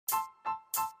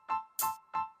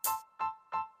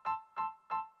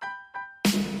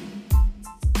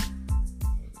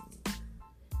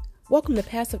Welcome to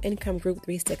Passive Income Group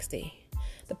 360,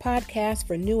 the podcast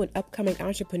for new and upcoming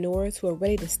entrepreneurs who are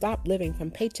ready to stop living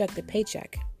from paycheck to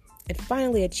paycheck and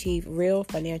finally achieve real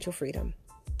financial freedom.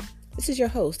 This is your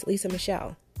host, Lisa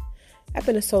Michelle. I've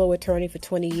been a solo attorney for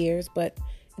 20 years, but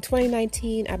in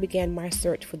 2019, I began my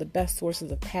search for the best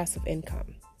sources of passive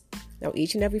income. Now,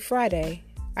 each and every Friday,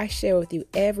 I share with you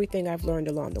everything I've learned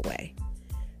along the way.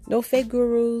 No fake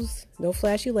gurus, no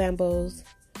flashy Lambos,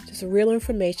 just real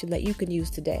information that you can use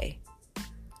today.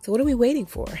 So what are we waiting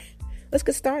for? Let's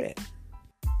get started.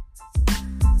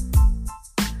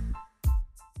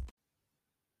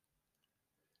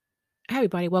 Hi,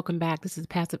 everybody. Welcome back. This is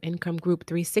Passive Income Group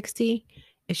 360.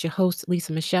 It's your host,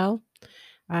 Lisa Michelle.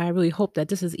 I really hope that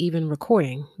this is even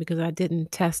recording because I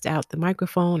didn't test out the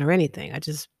microphone or anything. I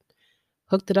just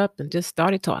hooked it up and just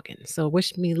started talking. So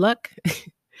wish me luck.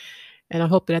 And I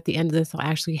hope that at the end of this, I'll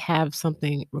actually have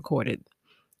something recorded.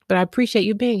 But I appreciate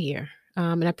you being here.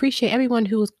 And I appreciate everyone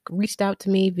who has reached out to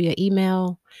me via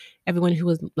email, everyone who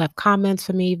has left comments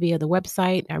for me via the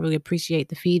website. I really appreciate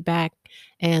the feedback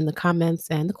and the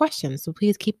comments and the questions. So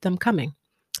please keep them coming.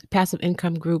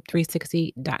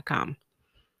 PassiveIncomeGroup360.com.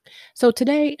 So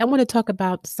today I want to talk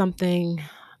about something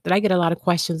that I get a lot of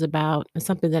questions about and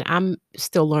something that I'm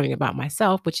still learning about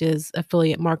myself, which is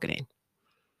affiliate marketing.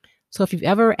 So if you've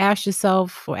ever asked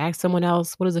yourself or asked someone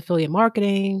else, what is affiliate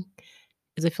marketing?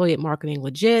 Is affiliate marketing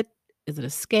legit? Is it a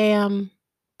scam?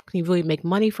 Can you really make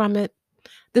money from it?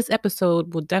 This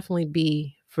episode will definitely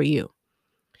be for you.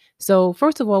 So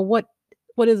first of all, what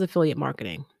is affiliate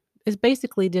marketing? It's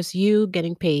basically just you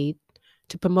getting paid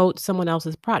to promote someone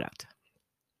else's product.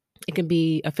 It can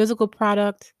be a physical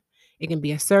product. It can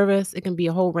be a service. It can be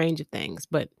a whole range of things.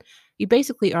 But you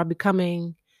basically are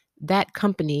becoming that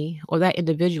company or that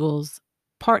individual's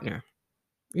partner.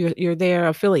 You're their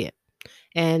affiliate.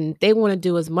 And they want to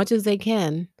do as much as they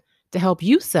can to help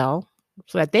you sell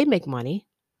so that they make money.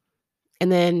 And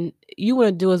then you want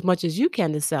to do as much as you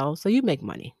can to sell so you make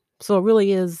money. So it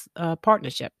really is a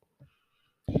partnership.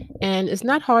 And it's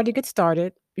not hard to get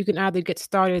started. You can either get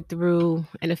started through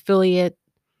an affiliate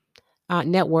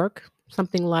network,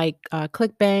 something like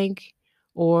ClickBank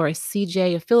or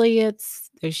CJ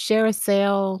Affiliates. There's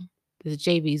ShareASale, there's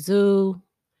JVZoo,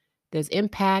 there's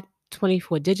Impact,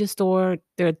 24 Digistore.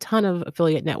 There are a ton of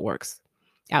affiliate networks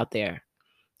out there.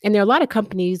 And there are a lot of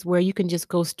companies where you can just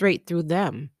go straight through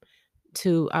them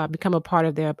to become a part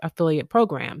of their affiliate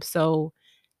program. So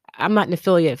I'm not an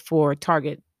affiliate for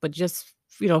Target, but just,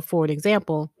 for an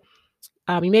example,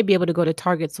 you may be able to go to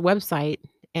Target's website.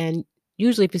 And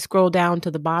usually if you scroll down to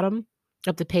the bottom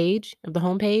of the page, of the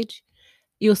homepage,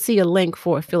 you'll see a link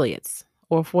for affiliates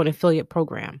or for an affiliate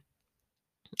program.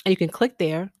 And you can click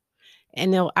there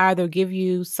and they'll either give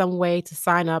you some way to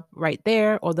sign up right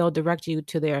there or they'll direct you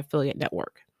to their affiliate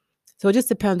network. So it just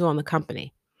depends on the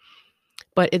company.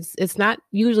 But it's not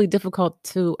usually difficult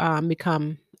to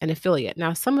become an affiliate.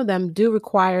 Now, some of them do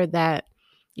require that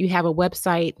you have a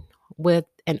website with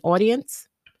an audience.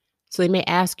 So they may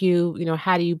ask you,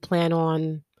 how do you plan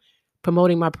on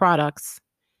promoting my products?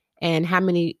 And how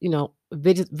many,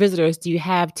 visitors do you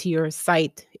have to your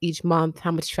site each month? How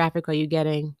much traffic are you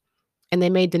getting? And they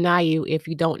may deny you if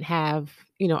you don't have,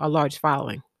 a large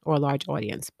following or a large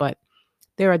audience. But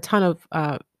there are a ton of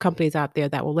companies out there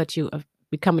that will let you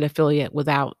become an affiliate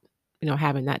without,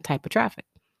 having that type of traffic.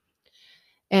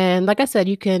 And like I said,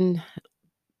 you can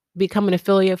become an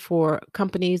affiliate for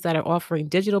companies that are offering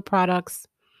digital products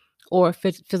or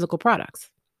physical products.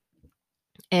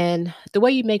 And the way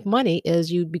you make money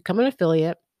is you become an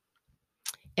affiliate,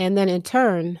 and then in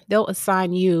turn, they'll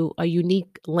assign you a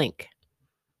unique link.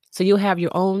 So you'll have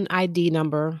your own ID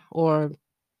number or,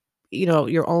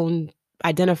 your own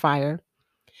identifier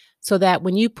so that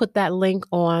when you put that link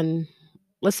on,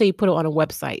 let's say you put it on a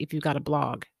website, if you've got a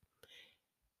blog,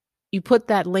 you put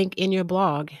that link in your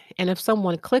blog. And if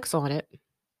someone clicks on it,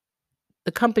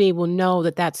 the company will know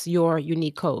that that's your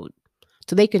unique code.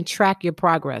 So they can track your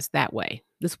progress that way.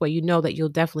 This way, you know that you'll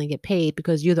definitely get paid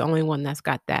because you're the only one that's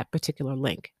got that particular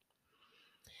link.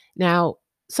 Now,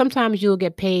 sometimes you'll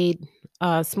get paid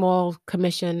a small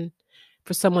commission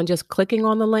for someone just clicking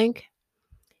on the link.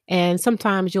 And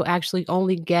sometimes you'll actually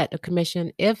only get a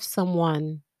commission if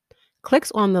someone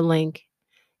clicks on the link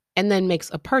and then makes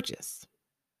a purchase.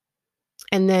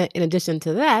 And then in addition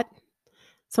to that,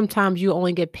 sometimes you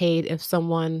only get paid if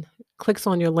someone clicks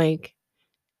on your link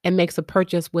and makes a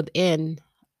purchase within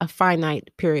a finite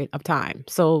period of time.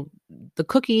 So the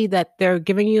cookie that they're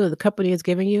giving you, the company is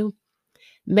giving you,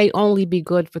 may only be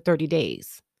good for 30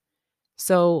 days.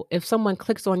 So if someone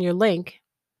clicks on your link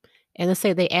and let's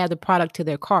say they add the product to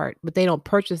their cart, but they don't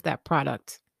purchase that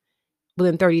product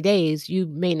within 30 days, you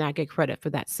may not get credit for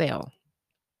that sale.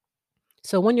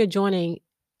 So when you're joining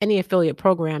any affiliate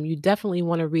program, you definitely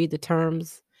want to read the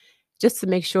terms just to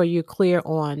make sure you're clear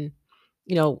on,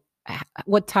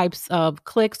 what types of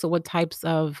clicks or what types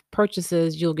of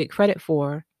purchases you'll get credit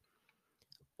for,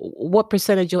 what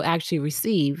percentage you'll actually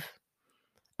receive,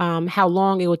 how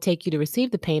long it will take you to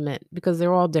receive the payment, because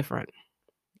they're all different.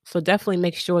 So definitely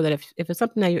make sure that if it's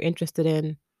something that you're interested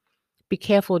in, be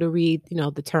careful to read,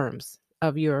 the terms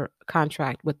of your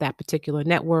contract with that particular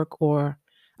network or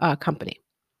company.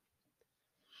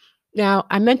 Now,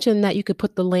 I mentioned that you could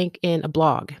put the link in a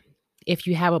blog if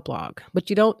you have a blog, but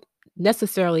you don't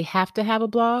necessarily have to have a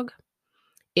blog.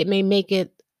 It may make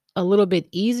it a little bit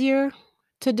easier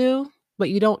to do, but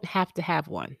you don't have to have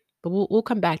one. But we'll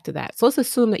come back to that. So let's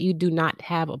assume that you do not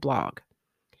have a blog.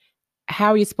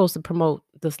 How are you supposed to promote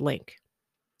this link?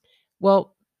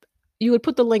 Well, you would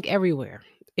put the link everywhere.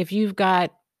 If you've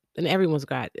got, and everyone's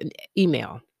got an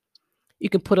email, you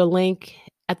can put a link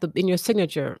in your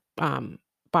signature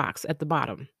box at the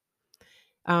bottom.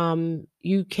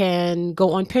 You can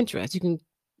go on Pinterest. You can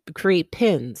create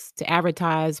pins to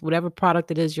advertise whatever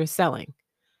product it is you're selling.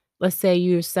 Let's say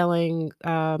you're selling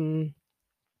some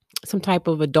type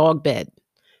of a dog bed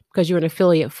because you're an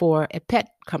affiliate for a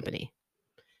pet company.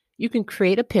 You can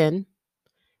create a pin,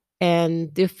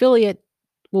 and the affiliate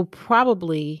will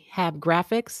probably have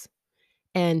graphics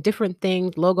and different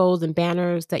things, logos and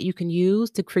banners that you can use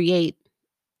to create,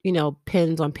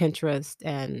 pins on Pinterest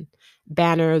and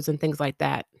banners and things like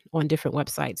that on different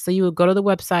websites. So you would go to the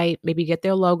website, maybe get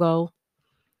their logo,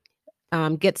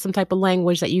 get some type of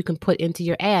language that you can put into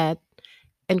your ad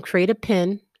and create a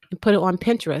pin and put it on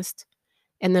Pinterest,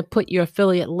 and then put your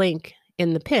affiliate link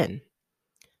in the pin.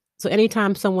 So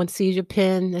anytime someone sees your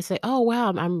pin, they say, "Oh,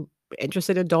 wow, I'm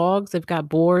interested in dogs." They've got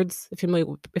boards. If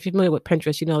you're familiar with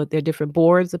Pinterest, you know that there are different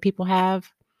boards that people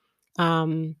have.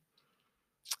 Maybe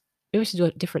we should do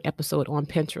a different episode on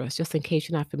Pinterest, just in case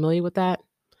you're not familiar with that.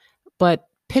 But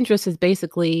Pinterest is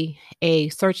basically a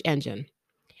search engine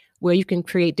where you can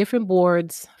create different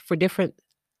boards for different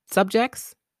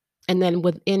subjects. And then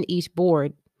within each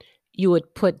board, you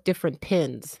would put different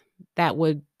pins that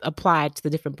would apply to the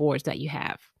different boards that you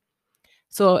have.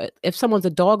 So if someone's a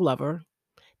dog lover,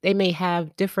 they may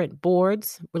have different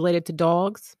boards related to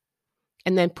dogs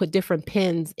and then put different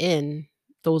pins in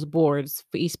those boards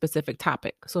for each specific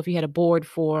topic. So if you had a board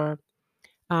for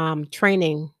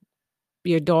training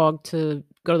your dog to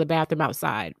go to the bathroom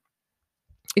outside,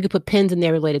 you could put pins in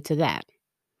there related to that.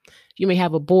 You may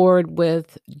have a board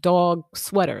with dog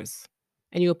sweaters,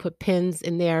 and you'll put pins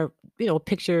in there,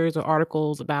 pictures or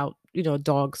articles about,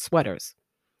 dog sweaters,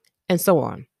 and so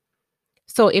on.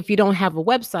 So if you don't have a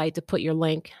website to put your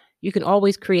link, you can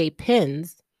always create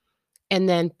pins and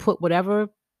then put whatever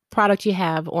product you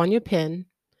have on your pin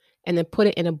and then put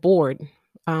it in a board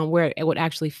where it would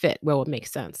actually fit, where it would make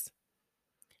sense.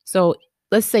 So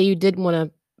let's say you did want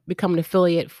to become an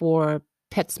affiliate for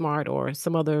PetSmart or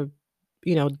some other,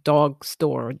 dog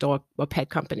store or dog or pet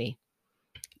company.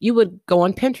 You would go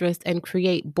on Pinterest and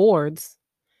create boards,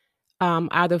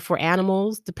 either for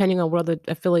animals, depending on what other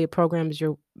affiliate programs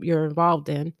you're involved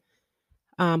in.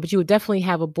 But you would definitely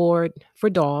have a board for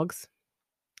dogs,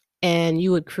 and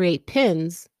you would create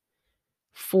pins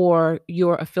for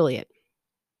your affiliate.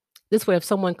 This way, if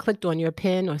someone clicked on your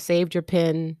pin or saved your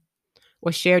pin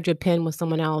or shared your pin with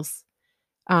someone else,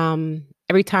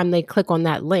 every time they click on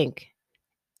that link,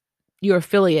 your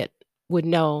affiliate would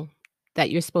know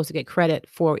that you're supposed to get credit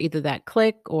for either that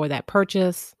click or that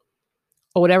purchase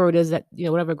or whatever it is that,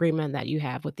 whatever agreement that you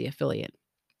have with the affiliate.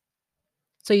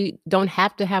 So you don't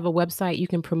have to have a website. You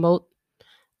can promote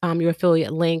your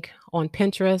affiliate link on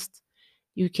Pinterest.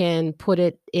 You can put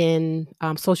it in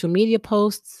social media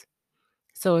posts.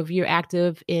 So if you're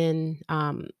active in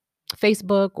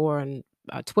Facebook or on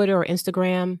Twitter or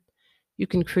Instagram, you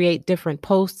can create different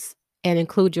posts and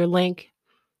include your link.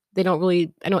 I know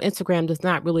Instagram does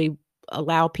not really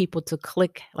allow people to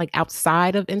click like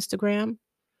outside of Instagram,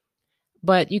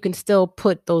 but you can still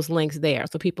put those links there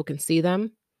so people can see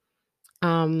them.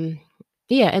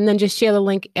 Yeah, and then just share the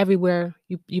link everywhere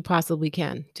you possibly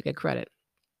can to get credit.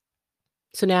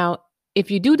 So now,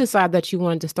 if you do decide that you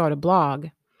wanted to start a blog,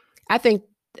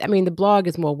 the blog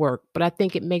is more work, but I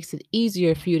think it makes it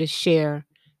easier for you to share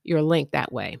your link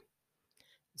that way.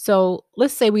 So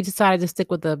let's say we decided to stick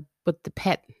with the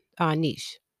pet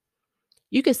niche.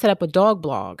 You can set up a dog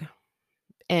blog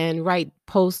and write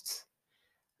posts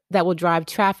that will drive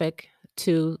traffic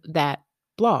to that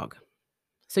blog.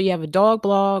 So you have a dog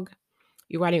blog,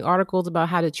 you're writing articles about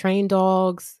how to train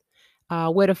dogs,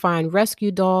 where to find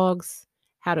rescue dogs,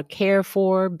 how to care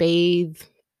for, bathe,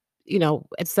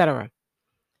 etc.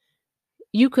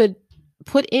 You could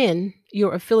put in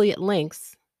your affiliate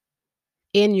links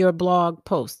in your blog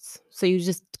posts. So you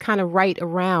just kind of write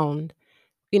around,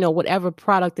 whatever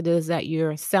product it is that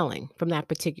you're selling from that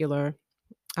particular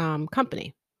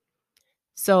company.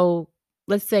 So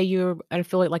let's say you're an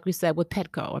affiliate, like we said, with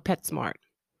Petco or PetSmart,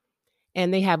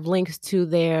 and they have links to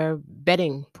their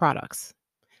bedding products.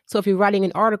 So if you're writing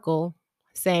an article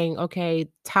saying, okay,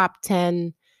 top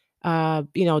 10,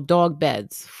 dog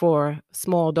beds for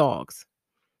small dogs,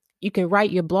 you can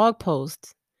write your blog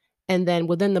post, and then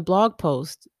within the blog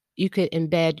post, you could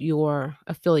embed your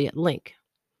affiliate link.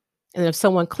 And if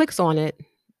someone clicks on it,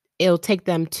 it'll take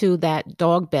them to that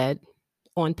dog bed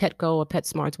on Petco or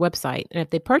PetSmart's website. And if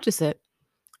they purchase it,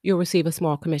 you'll receive a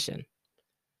small commission.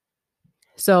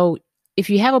 So if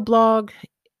you have a blog,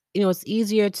 it's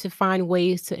easier to find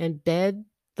ways to embed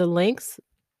the links,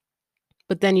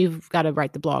 but then you've got to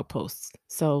write the blog posts.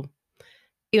 So,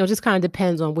 it just kind of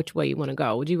depends on which way you want to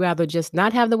go. Would you rather just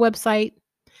not have the website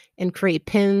and create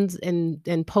pins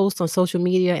and post on social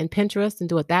media and Pinterest and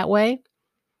do it that way?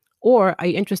 Or are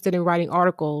you interested in writing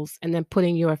articles and then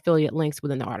putting your affiliate links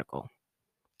within the article?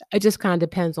 It just kind of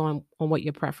depends on what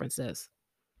your preference is.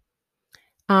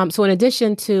 So in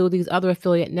addition to these other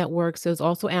affiliate networks, there's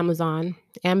also Amazon.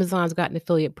 Amazon's got an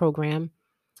affiliate program,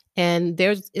 and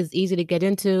theirs is easy to get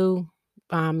into.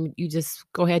 You just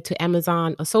go ahead to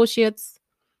Amazon Associates,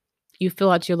 you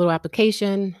fill out your little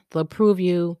application, they'll approve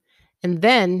you, and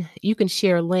then you can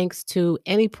share links to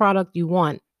any product you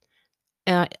want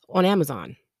on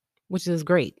Amazon, which is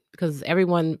great because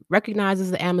everyone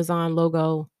recognizes the Amazon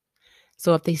logo.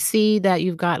 So if they see that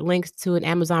you've got links to an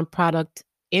Amazon product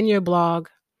in your blog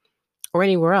or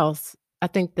anywhere else, I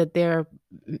think that they're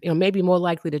maybe more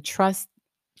likely to trust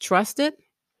it.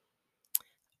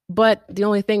 But the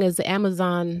only thing is the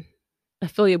Amazon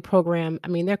affiliate program, I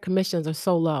mean, their commissions are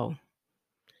so low.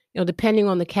 Depending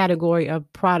on the category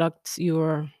of products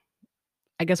you're,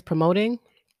 I guess, promoting,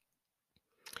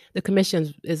 the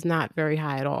commissions is not very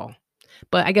high at all.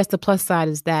 But I guess the plus side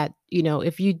is that,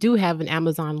 if you do have an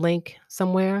Amazon link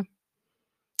somewhere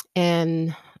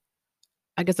and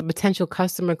I guess a potential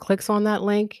customer clicks on that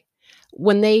link,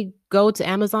 when they go to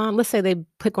Amazon, let's say they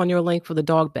click on your link for the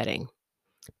dog bedding,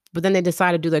 but then they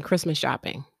decide to do their Christmas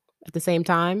shopping at the same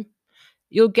time,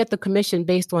 you'll get the commission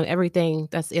based on everything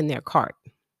that's in their cart.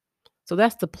 So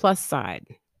that's the plus side.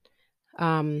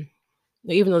 Even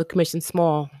though the commission's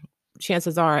small,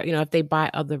 chances are, if they buy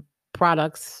other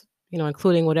products,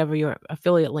 including whatever your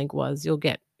affiliate link was, you'll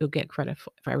get credit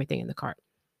for everything in the cart.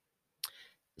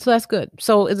 So that's good.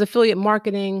 So is affiliate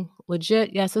marketing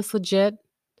legit? Yes, it's legit.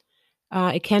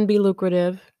 It can be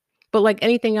lucrative, but like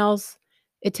anything else,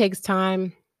 it takes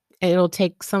time and it'll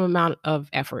take some amount of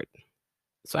effort.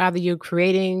 So either you're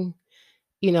creating,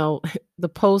 the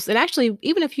post, and actually,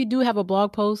 even if you do have a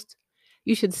blog post,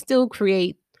 you should still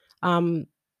create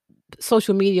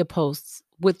social media posts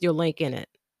with your link in it.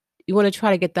 You want to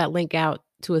try to get that link out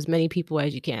to as many people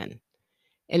as you can.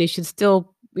 And you should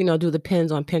still, do the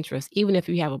pins on Pinterest, even if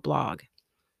you have a blog.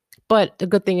 But the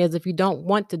good thing is if you don't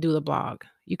want to do the blog,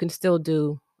 you can still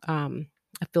do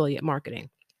affiliate marketing.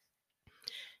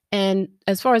 And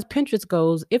as far as Pinterest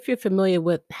goes, if you're familiar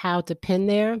with how to pin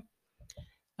there,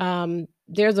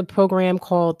 there's a program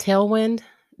called Tailwind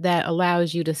that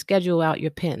allows you to schedule out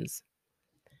your pins.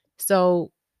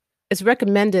 So it's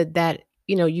recommended that,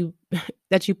 you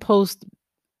that you post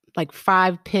like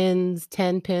 5 pins,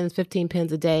 10 pins, 15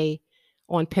 pins a day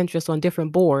on Pinterest on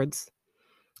different boards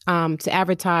to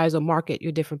advertise or market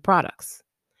your different products.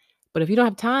 But if you don't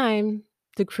have time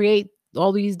to create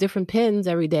all these different pins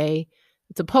every day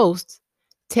to post,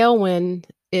 Tailwind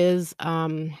is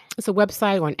it's a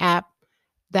website or an app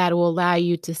that will allow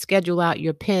you to schedule out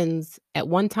your pins at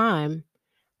one time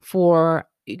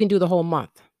you can do the whole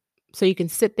month. So you can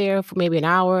sit there for maybe an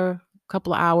hour, a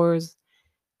couple of hours,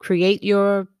 create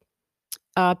your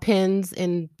pins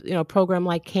in a program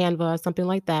like Canva, something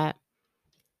like that,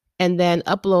 and then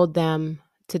upload them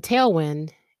to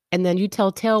Tailwind, and then you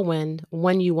tell Tailwind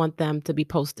when you want them to be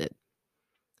posted.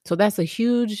 So that's a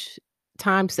huge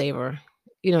time saver,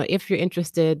 if you're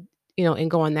interested, in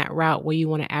going that route where you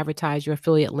want to advertise your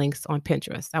affiliate links on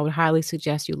Pinterest. I would highly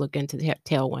suggest you look into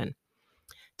Tailwind.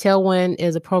 Tailwind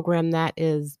is a program that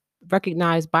is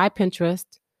recognized by Pinterest.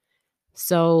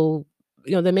 So,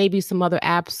 there may be some other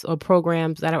apps or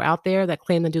programs that are out there that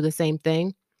claim to do the same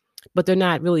thing, but they're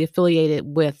not really affiliated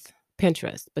with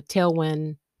Pinterest. But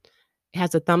Tailwind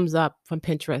has a thumbs up from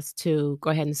Pinterest to go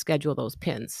ahead and schedule those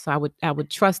pins. So I would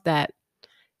trust that,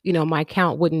 my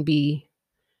account wouldn't be,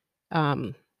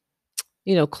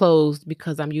 closed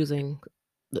because I'm using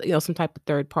some type of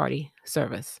third party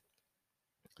service.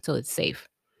 So it's safe.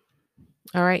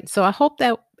 All right. So I hope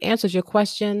that answers your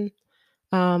question,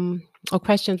 or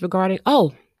questions regarding.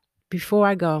 Oh, before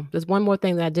I go, there's one more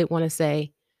thing that I did want to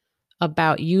say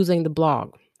about using the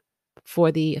blog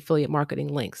for the affiliate marketing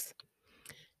links.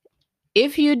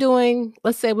 If you're doing,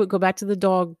 let's say we'll go back to the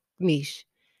dog niche.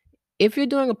 If you're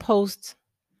doing a post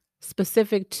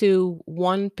specific to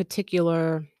one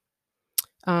particular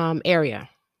area,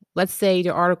 let's say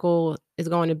your article is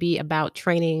going to be about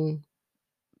training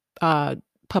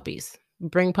puppies,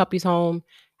 bring puppies home.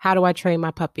 How do I train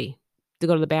my puppy to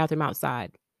go to the bathroom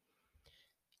outside?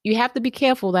 You have to be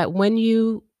careful that when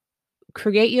you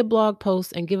create your blog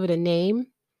post and give it a name,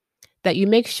 that you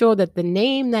make sure that the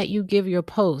name that you give your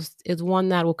post is one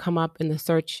that will come up in the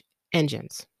search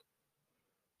engines,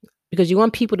 because you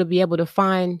want people to be able to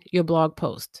find your blog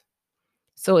post.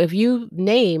 So if you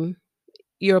name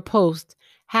your post,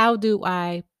 how do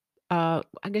I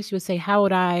guess you would say, how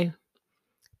would I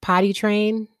potty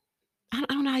train? I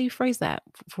don't know how you phrase that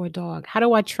for a dog. How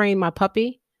do I train my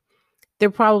puppy? There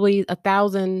are probably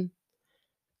 1,000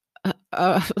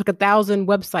 like 1,000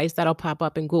 websites that'll pop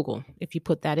up in Google if you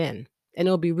put that in. And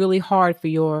it'll be really hard for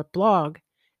your blog,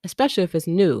 especially if it's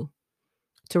new,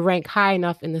 to rank high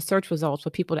enough in the search results for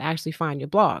people to actually find your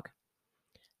blog.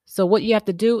 So what you have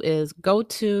to do is go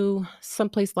to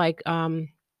someplace like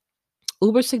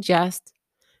Ubersuggest.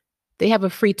 They have a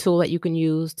free tool that you can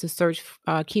use to search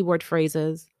keyword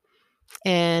phrases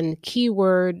and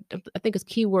I think it's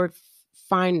Keyword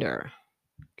Finder.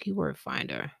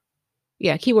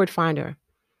 Yeah, Keyword Finder.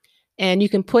 And you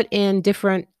can put in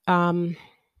different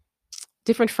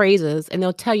phrases, and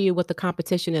they'll tell you what the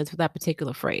competition is for that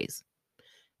particular phrase.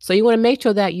 So you want to make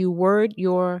sure that you word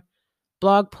your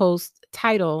blog post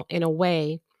title in a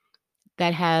way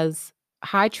that has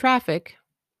high traffic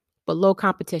but low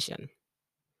competition.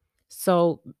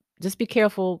 So just be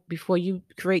careful before you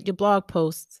create your blog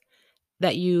posts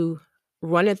that you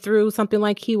run it through something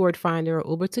like Keyword Finder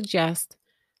or Ubersuggest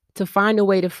to find a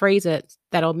way to phrase it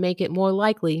that'll make it more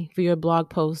likely for your blog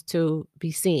post to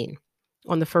be seen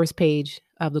on the first page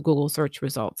of the Google search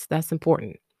results. That's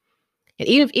important. And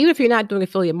even if you're not doing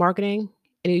affiliate marketing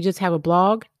and you just have a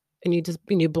blog and you're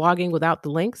blogging without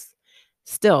the links,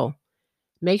 still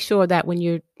make sure that when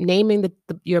you're naming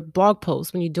your blog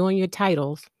post, when you're doing your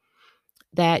titles,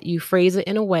 that you phrase it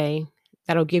in a way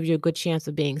that'll give you a good chance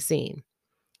of being seen.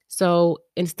 So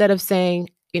instead of saying,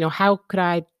 how could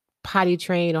I potty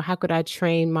train or how could I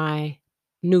train my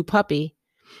new puppy,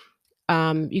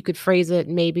 you could phrase it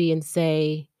maybe and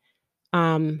say,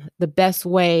 the best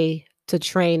way to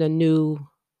train a new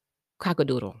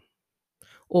cockadoodle,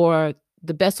 or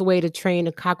the best way to train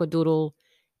a cockadoodle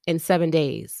in 7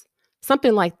 days.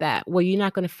 Something like that, where you're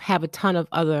not going to have a ton of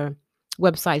other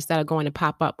websites that are going to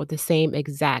pop up with the same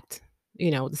exact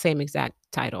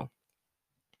title.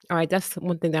 All right, that's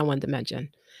one thing that I wanted to mention.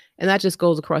 And that just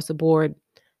goes across the board.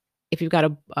 If you've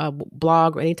got a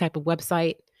blog or any type of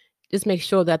website, just make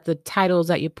sure that the titles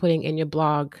that you're putting in your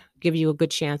blog give you a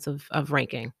good chance of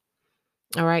ranking.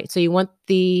 All right, so you want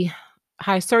the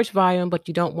high search volume, but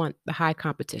you don't want the high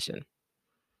competition.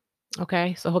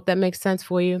 Okay, so I hope that makes sense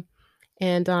for you.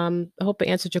 And I hope it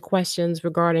answered your questions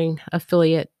regarding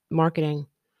affiliate marketing.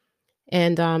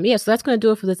 And so that's going to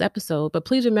do it for this episode. But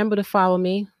please remember to follow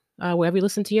me wherever you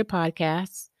listen to your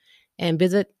podcasts, and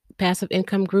visit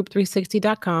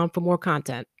passiveincomeGroup360.com for more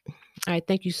content. All right,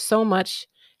 thank you so much.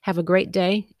 Have a great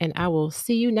day, and I will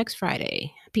see you next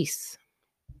Friday. Peace.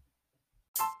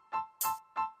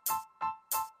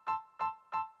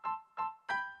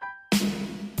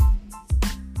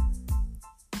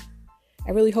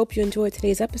 I really hope you enjoyed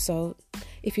today's episode.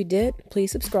 If you did,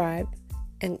 please subscribe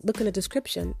and look in the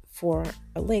description for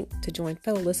a link to join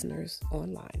fellow listeners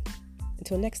online.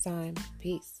 Until next time,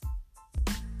 peace.